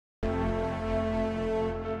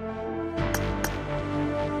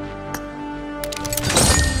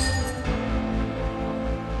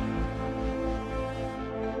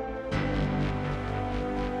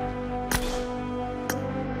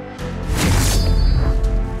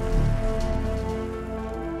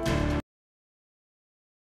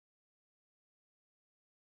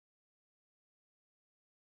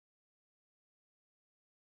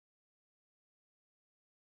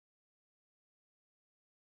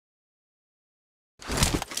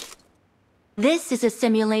This is a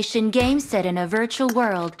simulation game set in a virtual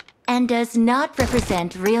world and does not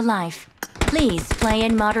represent real life. Please play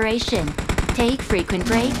in moderation, take frequent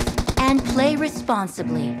breaks, and play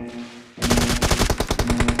responsibly.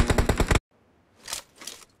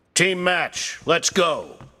 Team match, let's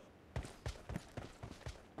go.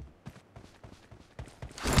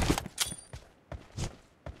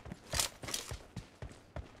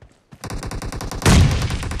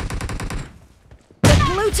 The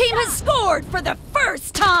blue team has scored for the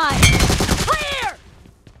first time! Clear!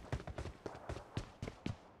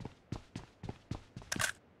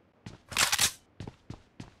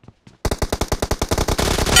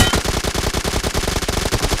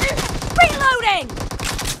 Reloading!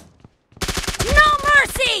 No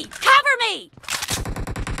mercy! Cover me!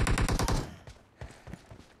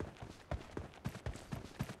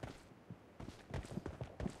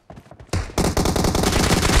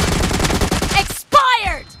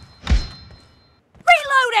 Expired!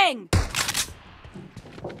 Reloading!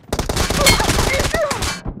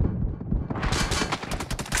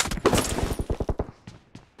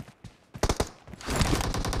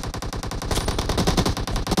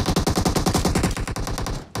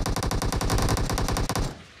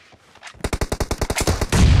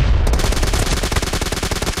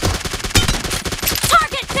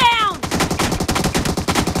 Target down!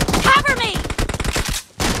 Cover me!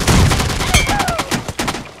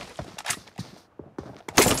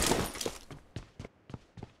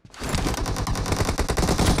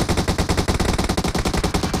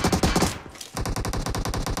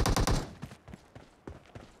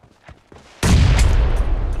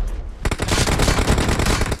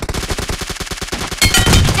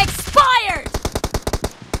 Expired!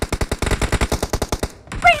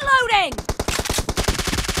 Reloading!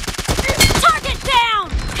 Target down!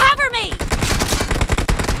 Cover me!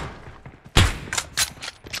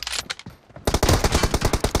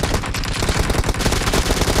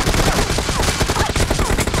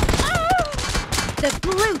 The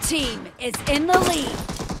blue team is in the lead.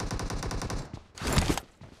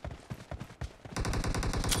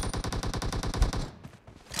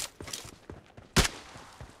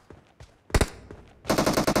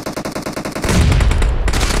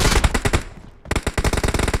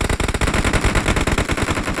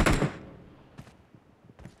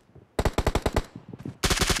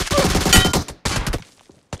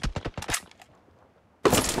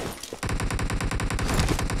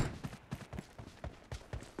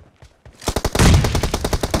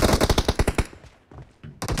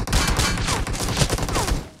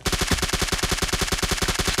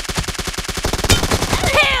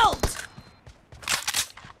 Killed!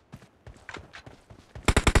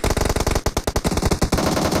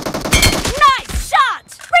 Nice shot!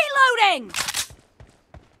 Reloading!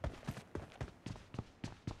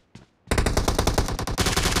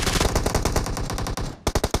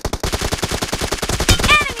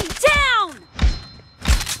 Enemy down!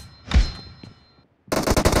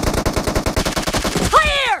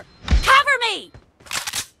 Clear! Cover me!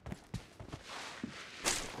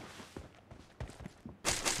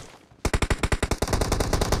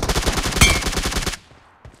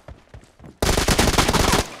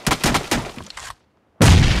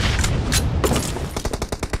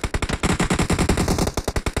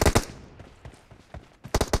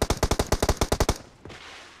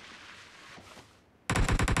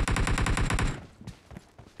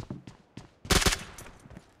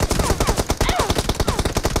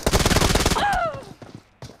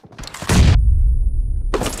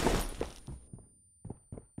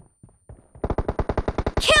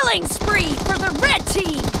 Killing spree for the red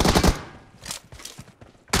team!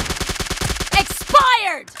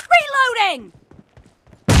 Expired! Reloading!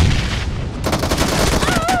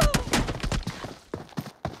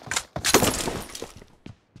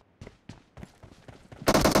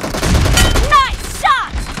 Nice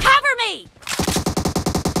shot! Cover me!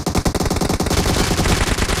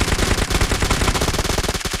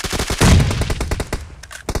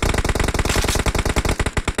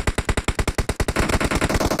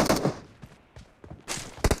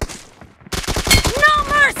 No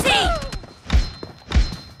mercy!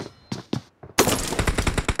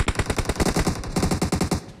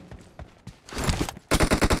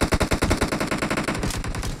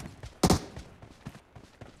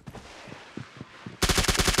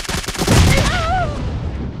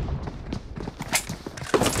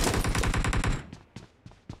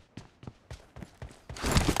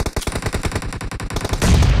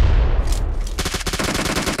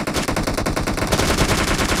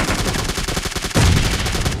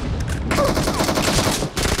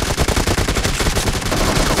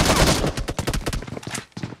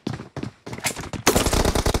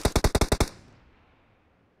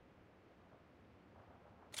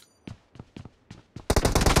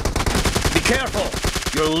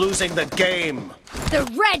 You're losing the game. The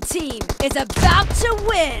red team is about to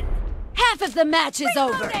win. Half of the match is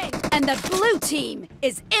over, and the blue team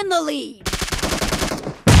is in the lead.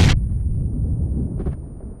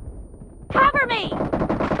 Cover me!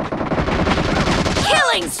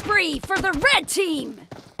 Killing spree for the red team!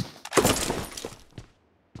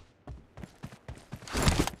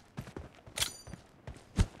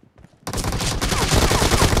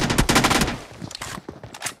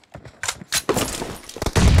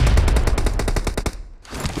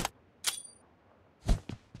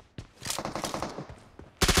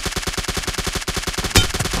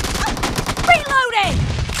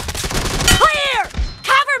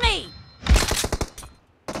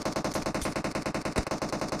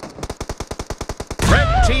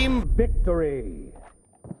 Team victory!